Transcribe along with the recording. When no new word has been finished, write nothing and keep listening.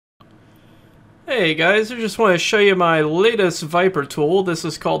Hey guys, I just want to show you my latest Viper tool. This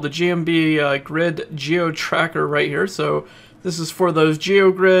is called the GMB Grid Geo Tracker right here. So this is for those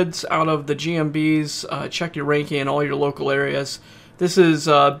GeoGrids out of the GMBs. Check your ranking in all your local areas. This is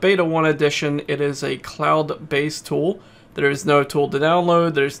Beta 1 edition. It is a cloud-based tool. There is no tool to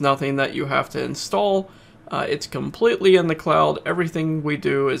download. There's nothing that you have to install. It's completely in the cloud. Everything we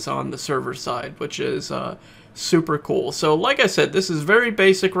do is on the server side, which is super cool. So like I said, this is very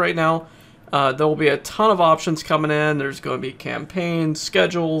basic right now. There will be a ton of options coming in. There's going to be campaigns,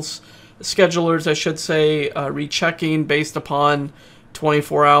 schedulers, I should say, rechecking based upon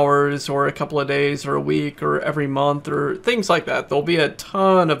 24 hours or a couple of days or a week or every month or things like that. There'll be a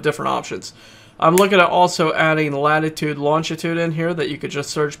ton of different options. I'm looking at also adding latitude, longitude in here that you could just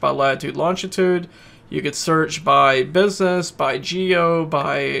search by latitude, longitude. You could search by business, by geo,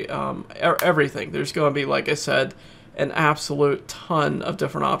 by everything. There's going to be, like I said, an absolute ton of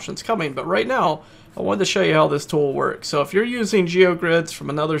different options coming. But right now, I wanted to show you how this tool works. So if you're using GeoGrids from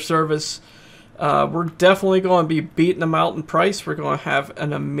another service, we're definitely going to be beating them out in price. We're going to have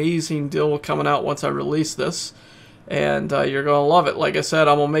an amazing deal coming out once I release this. And you're going to love it. Like I said,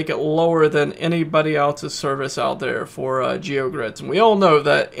 I'm going to make it lower than anybody else's service out there for GeoGrids. And we all know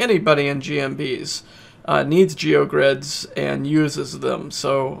that anybody in GMBs needs GeoGrids and uses them.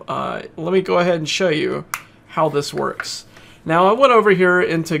 So let me go ahead and show you how this works. Now I went over here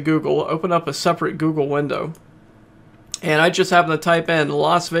into Google, open up a separate Google window, and I just happened to type in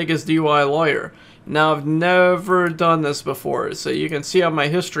Las Vegas DUI lawyer. Now I've never done this before, so you can see on my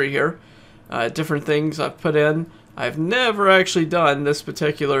history here different things I've put in. I've never actually done this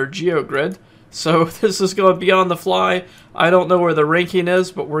particular GeoGrid, so this is going to be on the fly. I don't know where the ranking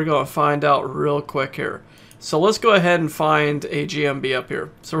is, but we're going to find out real quick here. So let's go ahead and find a GMB up here.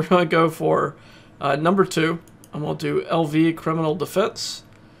 So we're going to go for number 2, I'm going to do LV Criminal Defense.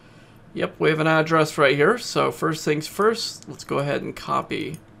 Yep, we have an address right here. So first things first, let's go ahead and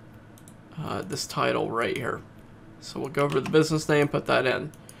copy this title right here. So we'll go over the business name, put that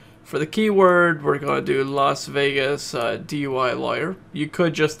in. For the keyword, we're going to do Las Vegas DUI lawyer. You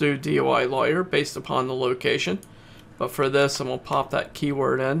could just do DUI lawyer based upon the location. But for this, I'm going to pop that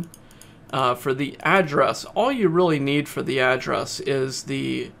keyword in. For the address, all you really need for the address is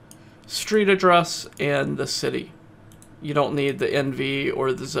the street address and the city. You don't need the NV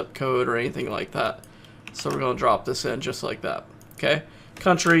or the zip code or anything like that. So we're going to drop this in just like that. Okay.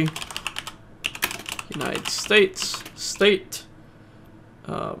 Country, United States, state.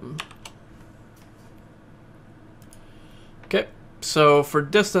 Okay. So for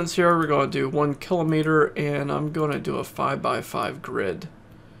distance here, we're going to do 1 kilometer, and I'm going to do a 5x5 grid.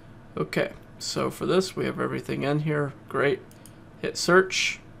 Okay. So for this, we have everything in here. Great. Hit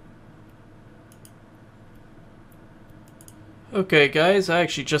search. Okay guys, I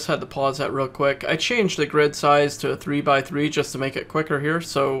actually just had to pause that real quick. I changed the grid size to a 3x3 just to make it quicker here,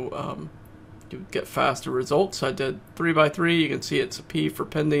 so you get faster results. I did 3x3. You can see it's a P for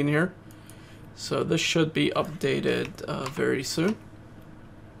pending here. So this should be updated very soon.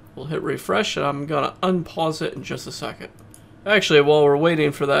 We'll hit refresh, and I'm going to unpause it in just a second. Actually, while we're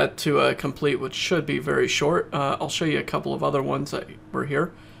waiting for that to complete, which should be very short, I'll show you a couple of other ones that were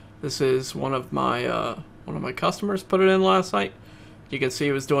here. This is one of my customers put it in last night. You can see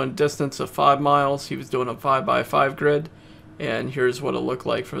he was doing distance of 5 miles. He was doing a 5x5 grid, and here's what it looked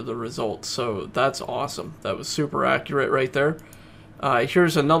like for the results. So that's awesome. That was super accurate right there.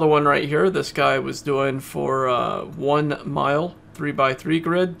 Here's another one right here. This guy was doing for 1 mile 3x3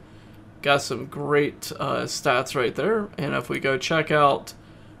 grid. Got some great stats right there. And if we go check out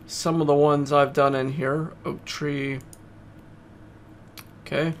some of the ones I've done in here, Oak Tree.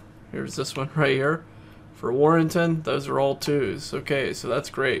 Okay, here's this one right here. For Warrenton, those are all 2s. Okay, so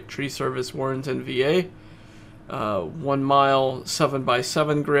that's great. Tree Service, Warrenton, VA. 1 mile,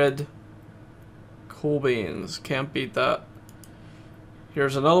 7x7 grid. Cool beans. Can't beat that.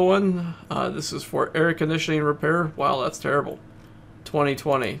 Here's another one. This is for air conditioning repair. Wow, that's terrible.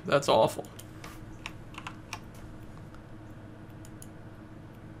 2020. That's awful.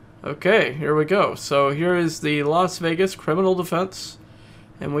 Okay, here we go. So here is the Las Vegas Criminal Defense.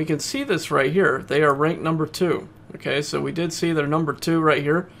 And we can see this right here. They are ranked number 2. Okay, so we did see they're number 2 right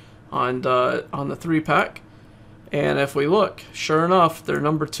here on the 3-pack. And if we look, sure enough, they're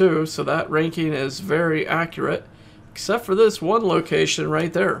number 2. So that ranking is very accurate, except for this one location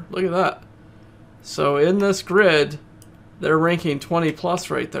right there. Look at that. So in this grid, they're ranking 20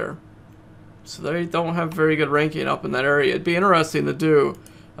 plus right there. So they don't have very good ranking up in that area. It'd be interesting to do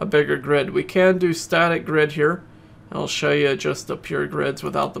a bigger grid. We can do static grid here. I'll show you just the pure grids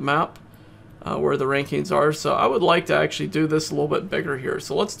without the map. where the rankings are. So I would like to actually do this a little bit bigger here.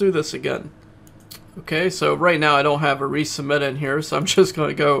 So let's do this again. Okay, so right now I don't have a resubmit in here, so I'm just going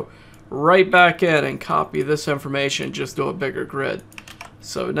to go right back in and copy this information, just do a bigger grid.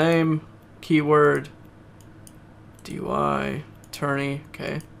 So name, keyword, DUI, attorney,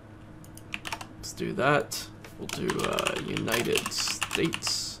 okay. Let's do that. We'll do United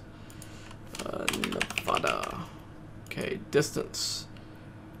States, Nevada. Okay, distance.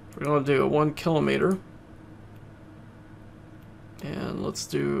 We're going to do a 1 kilometer. And let's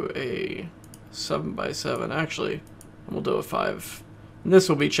do a 7x7. Actually, we'll do a 5. And this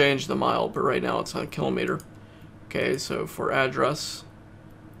will be changed to mile, but right now it's on kilometer. Okay, so for address,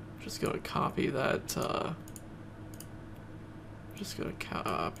 just going to copy that. Just going to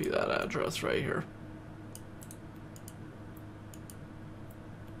copy that address right here.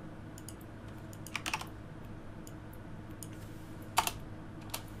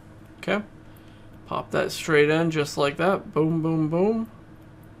 Okay, pop that straight in just like that. Boom, boom, boom.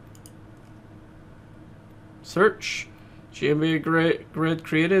 Search. GMB grid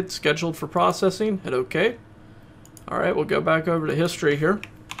created, scheduled for processing. Hit OK. Alright, we'll go back over to history here.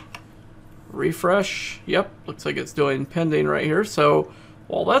 Refresh. Yep, looks like it's doing pending right here. So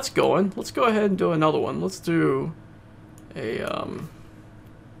while that's going, let's go ahead and do another one. Let's do a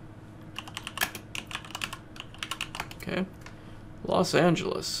okay, Los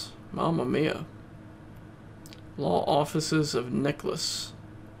Angeles. Mamma mia. Law offices of Nicholas.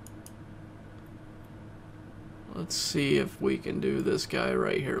 Let's see if we can do this guy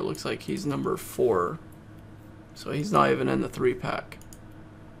right here. Looks like he's number 4. So he's not even in the 3-pack.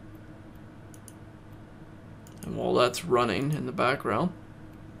 And while that's running in the background,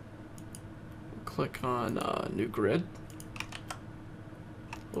 we'll click on new grid.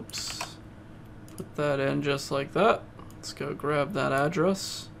 Oops. Put that in just like that. Let's go grab that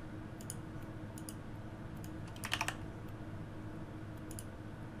address.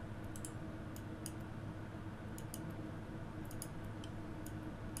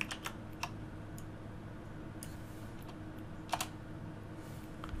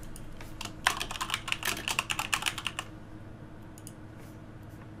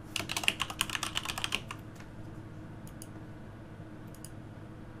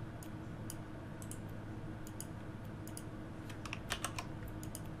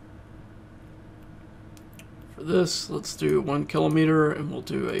 For this, let's do 1 kilometer and we'll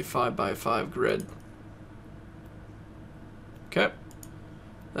do a 5x5 grid. Okay,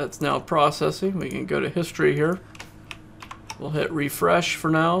 that's now processing. We can go to history here. We'll hit refresh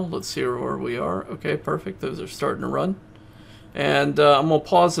for now. Let's see where we are. Okay, perfect. Those are starting to run. And I'm going to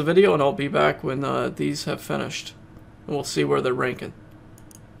pause the video and I'll be back when these have finished. And we'll see where they're ranking.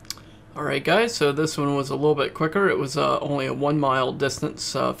 Alright guys, so this one was a little bit quicker. It was only a 1 mile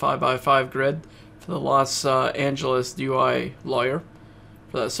distance 5x5 grid for the Los Angeles DUI lawyer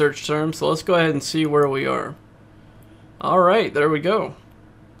for that search term. So let's go ahead and see where we are. Alright, there we go.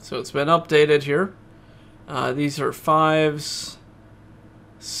 So it's been updated here. These are 5s,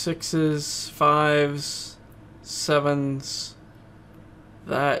 6s, 5s, 7s.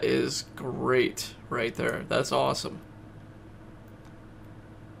 That is great right there. That's awesome.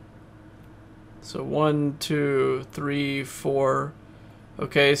 So 1, 2, 3, 4.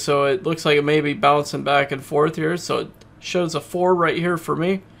 Okay, so it looks like it may be bouncing back and forth here. So it shows a 4 right here for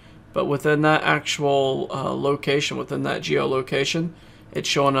me. But within that actual location, within that geolocation, it's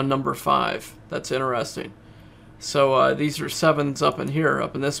showing a number 5. That's interesting. So these are 7s up in here,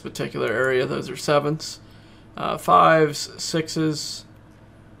 up in this particular area. Those are 7s. 5s, 6s.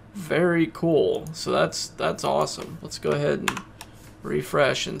 Very cool. So that's awesome. Let's go ahead and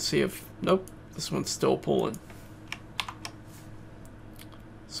refresh and see if... Nope, this one's still pulling.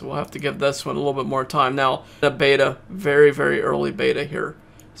 So we'll have to give this one a little bit more time. Now, the beta, very, very early beta here.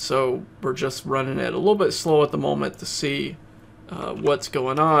 So we're just running it a little bit slow at the moment to see what's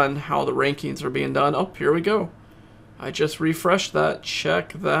going on, how the rankings are being done. Oh, here we go. I just refreshed that.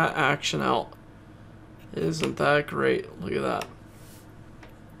 Check that action out. Isn't that great? Look at that.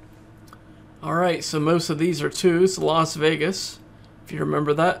 Alright, so most of these are 2s. Las Vegas, if you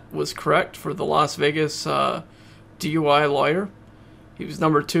remember, that was correct for the Las Vegas DUI lawyer. He was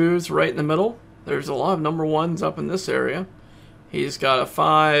number 2s right in the middle. There's a lot of number 1s up in this area. He's got a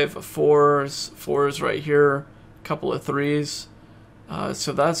 5, a 4s right here, a couple of 3s.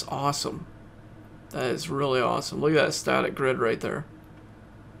 So that's awesome. That is really awesome. Look at that static grid right there.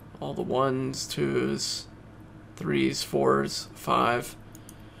 All the 1s, 2s, 3s, 4s, 5.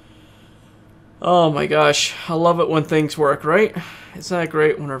 Oh my gosh, I love it when things work, right? Isn't that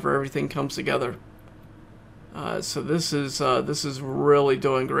great whenever everything comes together? So this is really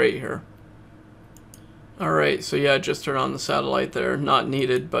doing great here. Alright, so yeah, just turn on the satellite there. Not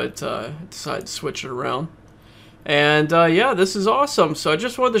needed, but decided to switch it around. And yeah, this is awesome. So I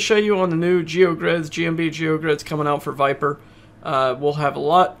just wanted to show you on the new GeoGrids, GMB GeoGrids coming out for Viper. We'll have a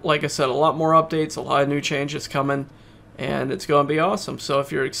lot, like I said, a lot more updates, a lot of new changes coming, and it's going to be awesome. So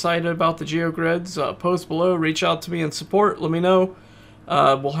if you're excited about the GeoGrids, post below, reach out to me and support, let me know.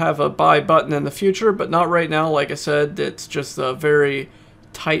 We'll have a buy button in the future, but not right now. Like I said, it's just a very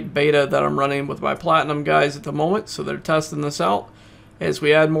tight beta that I'm running with my Platinum guys at the moment, so they're testing this out. As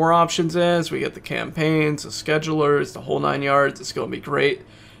we add more options in, as we get the campaigns, the schedulers, the whole 9 yards, it's going to be great.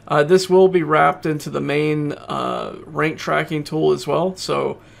 This will be wrapped into the main rank tracking tool as well,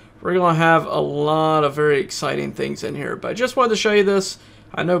 so we're going to have a lot of very exciting things in here. But I just wanted to show you this.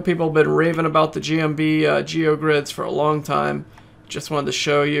 I know people have been raving about the GMB GeoGrids for a long time. Just wanted to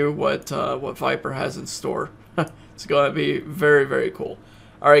show you what Viper has in store. It's going to be very, very cool.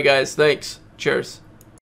 Alright guys, thanks. Cheers.